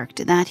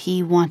remarked that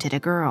he wanted a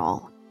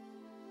girl.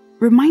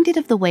 Reminded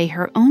of the way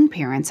her own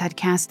parents had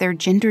cast their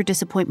gender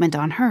disappointment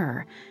on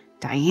her,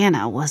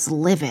 Diana was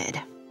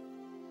livid.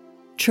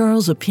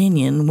 Charles'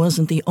 opinion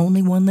wasn't the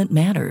only one that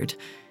mattered.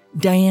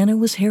 Diana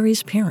was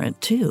Harry's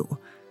parent, too,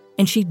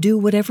 and she'd do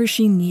whatever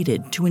she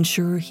needed to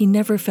ensure he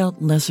never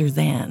felt lesser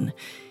than,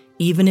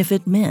 even if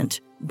it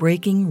meant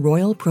breaking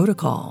royal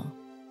protocol.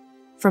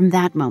 From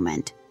that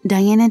moment,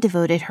 Diana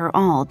devoted her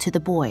all to the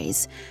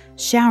boys,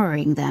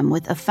 showering them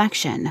with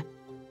affection.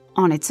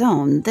 On its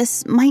own,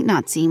 this might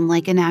not seem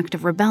like an act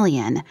of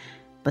rebellion,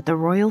 but the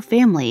royal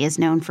family is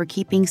known for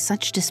keeping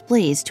such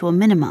displays to a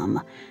minimum.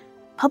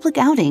 Public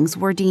outings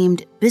were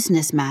deemed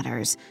business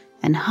matters,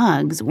 and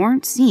hugs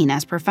weren't seen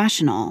as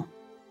professional.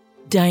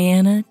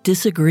 Diana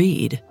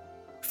disagreed.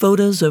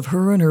 Photos of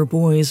her and her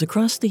boys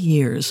across the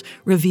years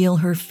reveal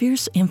her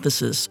fierce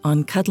emphasis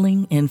on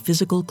cuddling and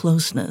physical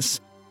closeness.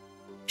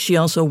 She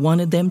also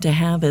wanted them to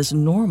have as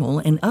normal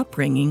an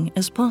upbringing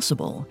as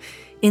possible,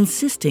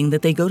 insisting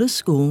that they go to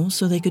school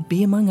so they could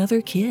be among other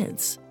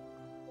kids.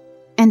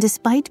 And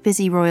despite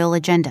busy royal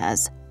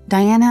agendas,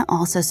 Diana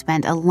also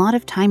spent a lot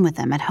of time with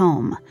them at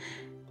home.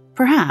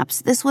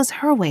 Perhaps this was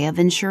her way of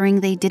ensuring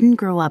they didn't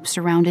grow up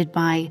surrounded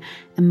by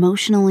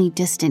emotionally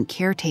distant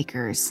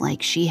caretakers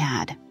like she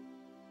had.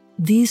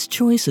 These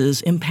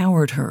choices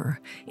empowered her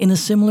in a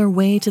similar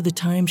way to the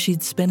time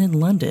she'd spent in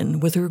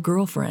London with her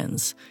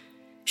girlfriends.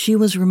 She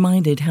was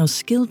reminded how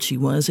skilled she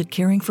was at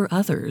caring for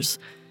others.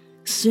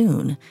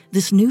 Soon,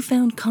 this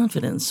newfound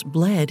confidence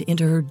bled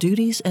into her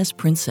duties as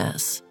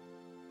princess.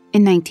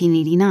 In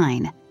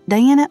 1989,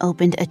 Diana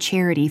opened a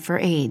charity for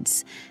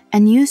AIDS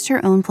and used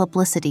her own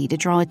publicity to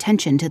draw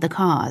attention to the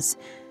cause.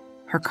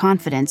 Her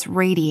confidence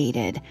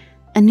radiated.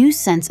 A new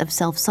sense of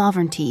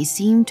self-sovereignty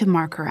seemed to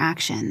mark her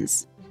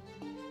actions.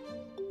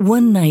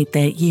 One night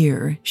that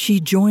year, she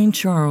joined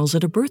Charles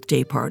at a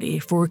birthday party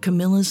for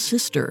Camilla's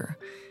sister.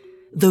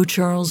 Though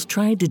Charles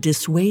tried to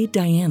dissuade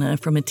Diana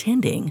from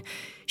attending,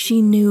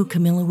 she knew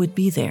Camilla would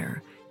be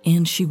there,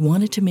 and she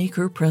wanted to make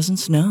her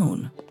presence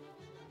known.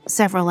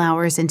 Several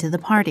hours into the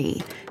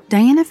party,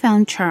 Diana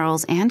found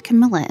Charles and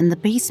Camilla in the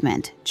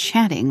basement,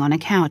 chatting on a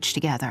couch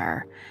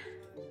together.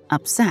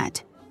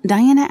 Upset,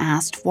 Diana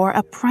asked for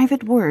a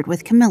private word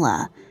with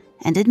Camilla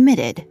and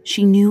admitted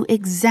she knew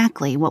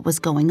exactly what was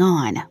going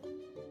on.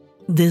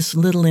 This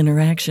little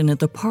interaction at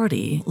the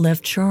party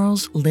left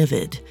Charles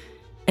livid.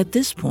 At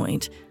this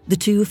point, the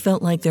two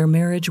felt like their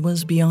marriage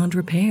was beyond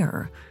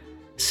repair.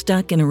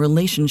 Stuck in a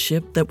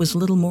relationship that was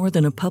little more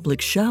than a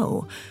public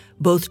show,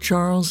 both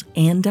Charles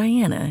and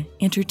Diana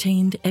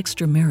entertained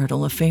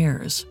extramarital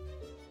affairs.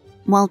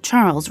 While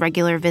Charles'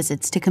 regular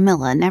visits to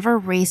Camilla never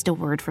raised a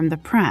word from the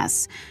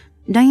press,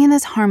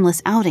 Diana's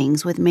harmless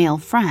outings with male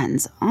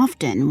friends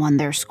often won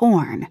their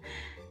scorn.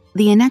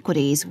 The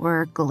inequities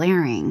were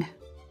glaring.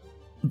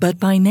 But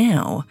by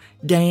now,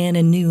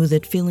 Diana knew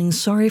that feeling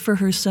sorry for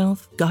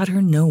herself got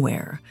her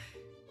nowhere.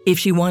 If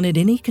she wanted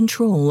any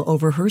control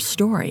over her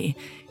story,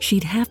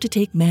 she'd have to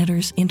take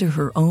matters into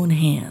her own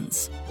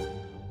hands.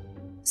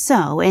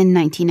 So, in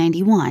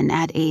 1991,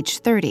 at age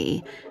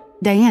 30,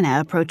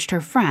 Diana approached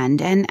her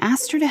friend and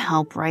asked her to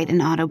help write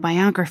an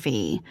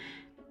autobiography.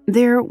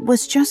 There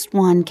was just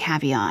one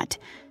caveat.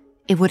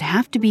 It would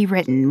have to be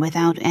written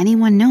without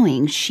anyone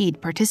knowing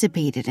she'd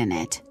participated in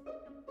it.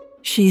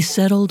 She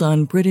settled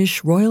on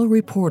British royal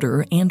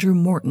reporter Andrew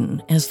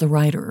Morton as the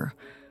writer.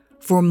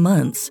 For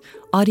months,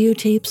 audio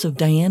tapes of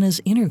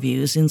Diana's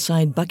interviews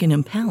inside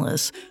Buckingham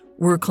Palace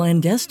were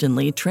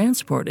clandestinely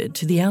transported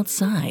to the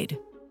outside.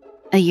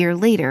 A year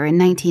later, in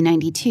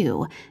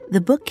 1992,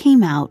 the book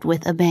came out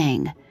with a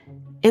bang.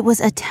 It was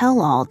a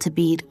tell-all to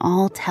beat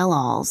all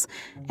tell-alls,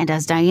 and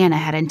as Diana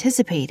had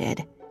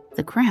anticipated,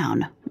 the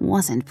Crown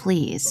wasn't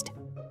pleased.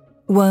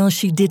 While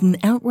she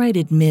didn't outright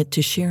admit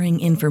to sharing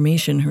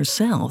information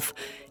herself,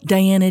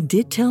 Diana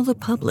did tell the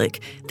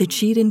public that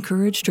she'd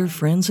encouraged her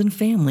friends and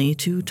family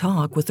to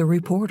talk with the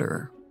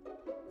reporter.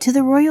 To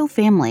the royal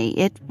family,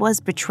 it was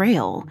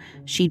betrayal.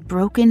 She'd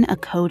broken a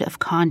code of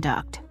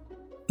conduct.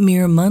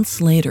 Mere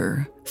months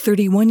later,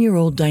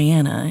 31-year-old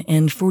Diana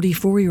and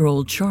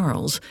 44-year-old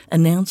Charles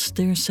announced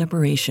their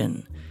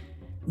separation.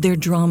 Their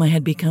drama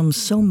had become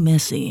so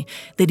messy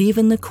that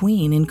even the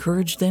Queen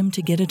encouraged them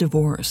to get a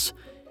divorce.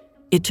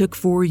 It took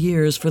 4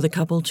 years for the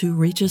couple to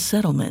reach a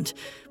settlement,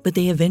 but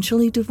they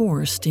eventually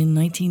divorced in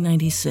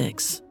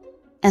 1996.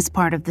 As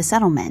part of the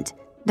settlement,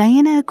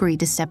 Diana agreed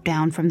to step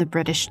down from the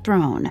British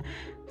throne,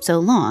 so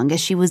long as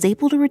she was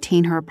able to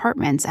retain her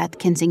apartments at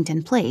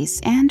Kensington Place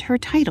and her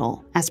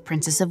title as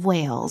Princess of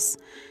Wales.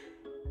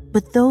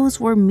 But those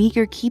were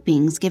meager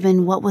keepings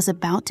given what was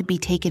about to be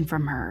taken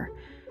from her.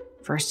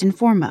 First and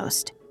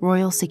foremost,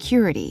 royal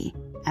security,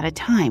 at a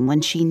time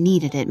when she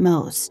needed it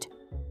most.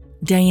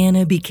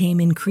 Diana became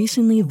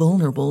increasingly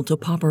vulnerable to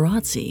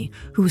paparazzi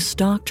who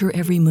stalked her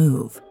every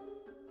move,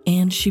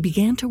 and she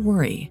began to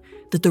worry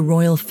that the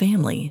royal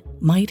family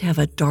might have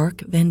a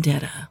dark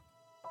vendetta.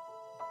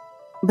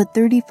 But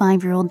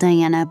 35-year-old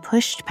Diana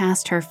pushed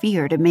past her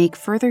fear to make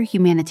further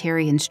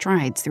humanitarian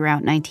strides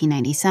throughout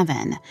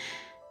 1997.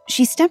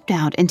 She stepped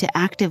out into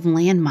active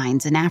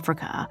landmines in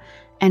Africa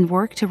and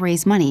worked to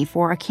raise money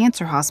for a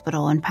cancer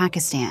hospital in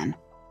Pakistan.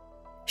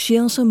 She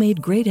also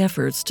made great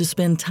efforts to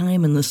spend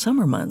time in the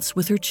summer months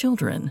with her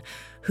children,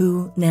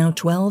 who, now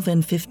 12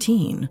 and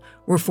 15,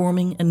 were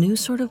forming a new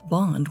sort of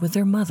bond with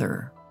their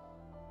mother.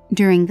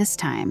 During this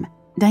time,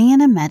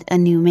 Diana met a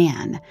new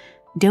man,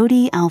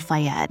 Dodi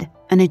Al-Fayed,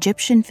 an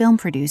Egyptian film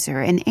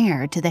producer and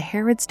heir to the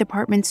Harrods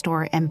department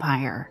store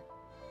empire.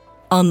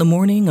 On the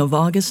morning of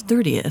August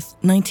 30th,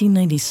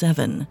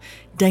 1997,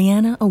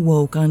 Diana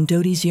awoke on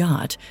Dodi's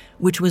yacht,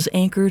 which was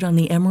anchored on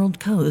the Emerald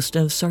Coast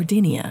of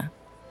Sardinia.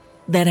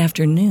 That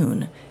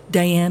afternoon,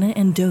 Diana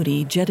and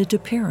Dodi jetted to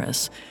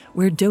Paris,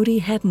 where Dodi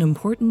had an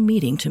important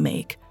meeting to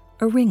make,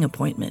 a ring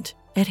appointment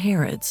at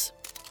Harrods.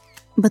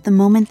 But the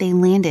moment they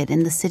landed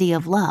in the city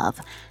of love,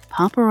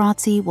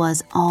 paparazzi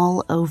was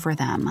all over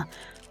them.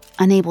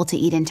 Unable to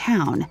eat in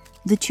town,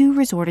 the two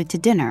resorted to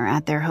dinner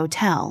at their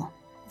hotel,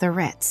 the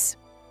Ritz.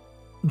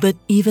 But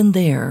even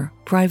there,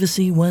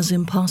 privacy was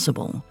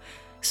impossible.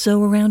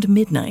 So around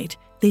midnight,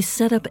 they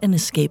set up an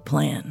escape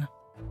plan.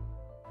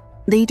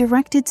 They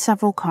directed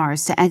several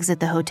cars to exit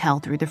the hotel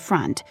through the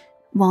front,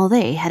 while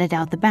they headed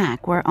out the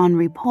back where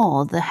Henri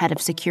Paul, the head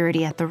of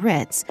security at the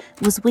Ritz,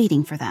 was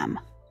waiting for them.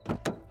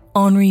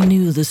 Henri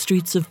knew the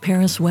streets of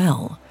Paris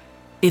well.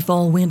 If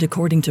all went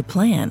according to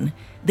plan,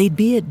 they'd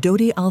be at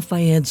Dodi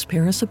Al-Fayed's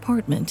Paris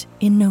apartment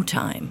in no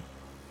time.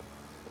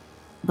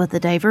 But the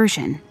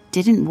diversion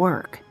didn't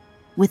work.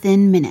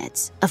 Within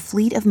minutes, a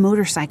fleet of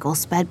motorcycles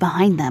sped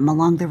behind them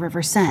along the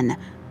River Seine,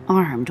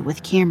 armed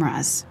with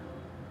cameras.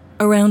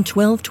 Around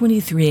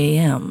 12:23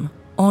 a.m.,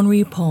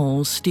 Henri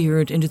Paul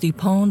steered into the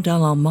Pont de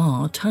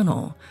l'Alma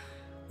tunnel.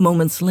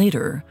 Moments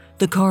later,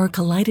 the car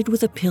collided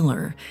with a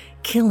pillar,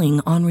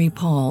 killing Henri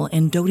Paul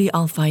and Dodi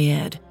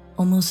Al-Fayed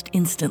almost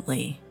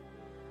instantly.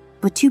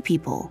 But two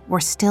people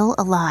were still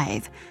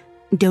alive,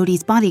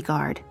 Dodi's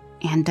bodyguard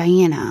and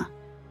Diana.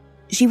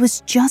 She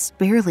was just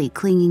barely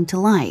clinging to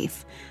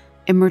life.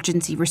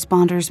 Emergency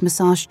responders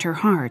massaged her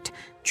heart,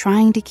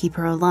 trying to keep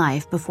her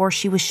alive before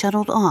she was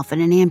shuttled off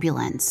in an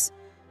ambulance.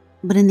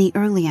 But in the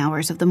early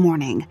hours of the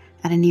morning,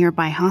 at a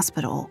nearby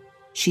hospital,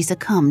 she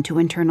succumbed to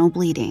internal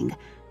bleeding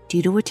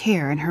due to a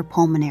tear in her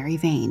pulmonary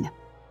vein.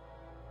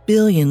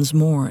 Billions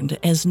mourned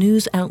as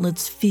news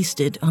outlets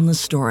feasted on the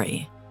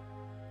story.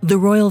 The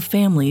royal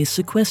family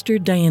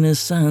sequestered Diana's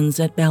sons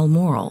at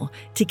Balmoral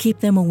to keep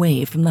them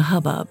away from the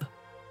hubbub.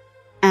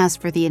 As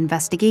for the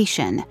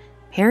investigation,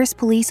 Paris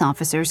police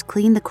officers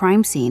cleaned the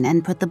crime scene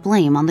and put the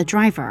blame on the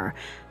driver,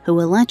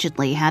 who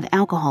allegedly had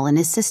alcohol in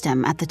his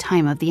system at the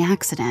time of the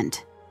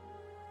accident.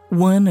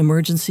 One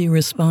emergency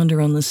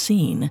responder on the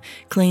scene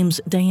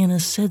claims Diana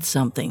said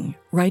something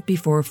right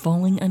before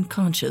falling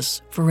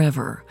unconscious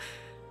forever.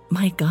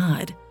 My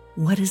God,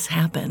 what has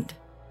happened?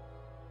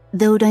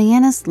 Though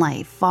Diana's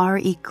life far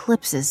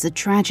eclipses the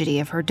tragedy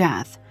of her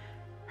death,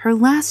 her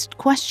last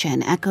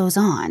question echoes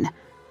on,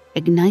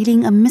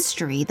 igniting a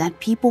mystery that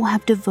people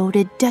have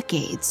devoted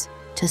decades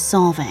to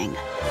solving.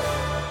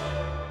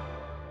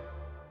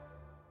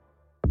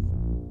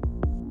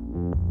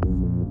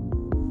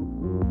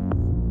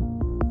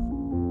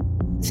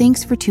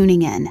 Thanks for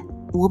tuning in.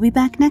 We'll be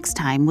back next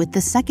time with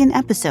the second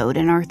episode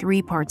in our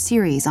 3-part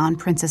series on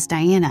Princess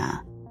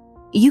Diana.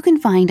 You can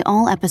find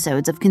all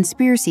episodes of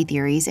Conspiracy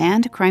Theories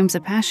and Crimes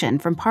of Passion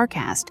from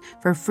Parcast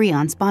for free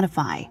on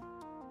Spotify.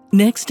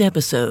 Next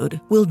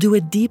episode, we'll do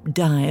a deep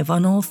dive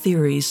on all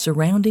theories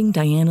surrounding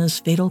Diana's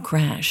fatal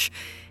crash,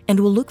 and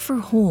we'll look for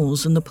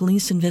holes in the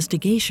police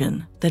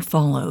investigation that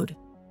followed.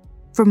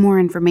 For more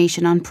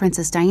information on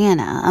Princess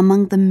Diana,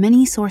 among the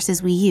many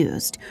sources we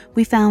used,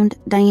 we found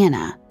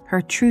Diana,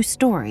 her true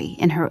story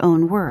in her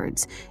own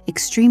words,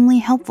 extremely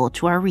helpful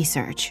to our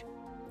research.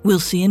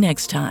 We'll see you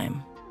next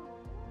time.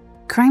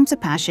 Crimes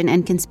of Passion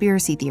and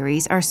Conspiracy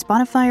Theories are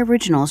Spotify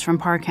originals from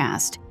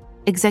Parcast.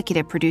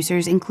 Executive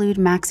producers include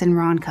Max and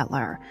Ron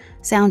Cutler.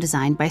 Sound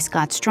design by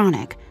Scott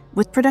Stronach,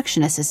 with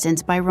production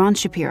assistance by Ron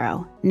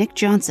Shapiro, Nick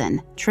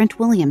Johnson, Trent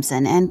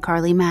Williamson, and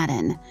Carly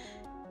Madden.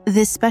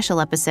 This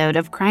special episode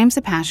of Crimes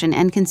of Passion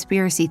and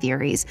Conspiracy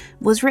Theories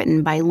was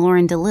written by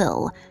Lauren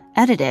DeLille,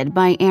 edited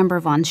by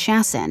Amber Von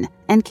Schassen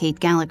and Kate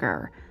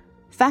Gallagher,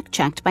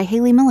 fact-checked by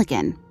Haley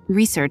Milligan,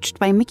 researched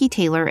by Mickey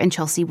Taylor and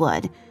Chelsea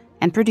Wood,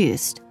 and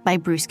produced by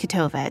Bruce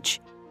Katovich.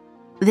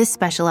 This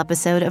special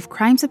episode of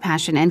Crimes of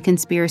Passion and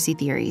Conspiracy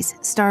Theories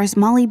stars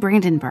Molly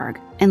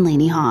Brandenburg and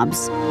Lainey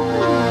Hobbs.